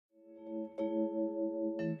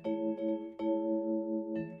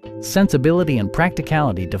Sensibility and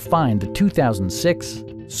practicality define the 2006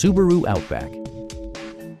 Subaru Outback.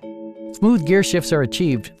 Smooth gear shifts are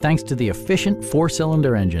achieved thanks to the efficient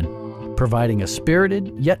 4-cylinder engine, providing a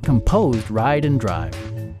spirited yet composed ride and drive.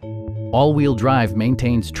 All-wheel drive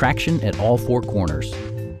maintains traction at all 4 corners.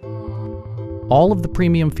 All of the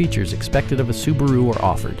premium features expected of a Subaru are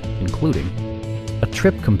offered, including a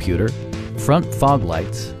trip computer, front fog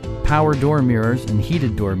lights, power door mirrors and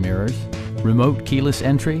heated door mirrors, remote keyless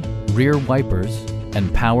entry, rear wipers,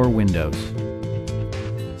 and power windows.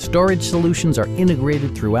 Storage solutions are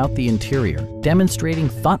integrated throughout the interior, demonstrating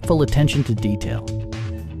thoughtful attention to detail.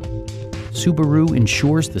 Subaru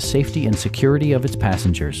ensures the safety and security of its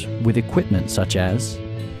passengers with equipment such as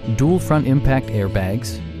dual front impact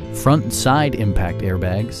airbags, front and side impact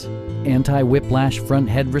airbags, anti-whiplash front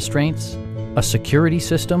head restraints, a security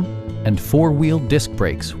system, and 4-wheel disc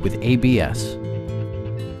brakes with ABS.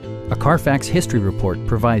 A Carfax history report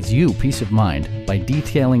provides you peace of mind by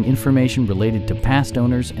detailing information related to past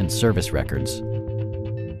owners and service records.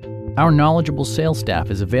 Our knowledgeable sales staff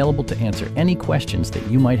is available to answer any questions that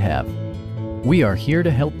you might have. We are here to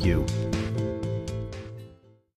help you.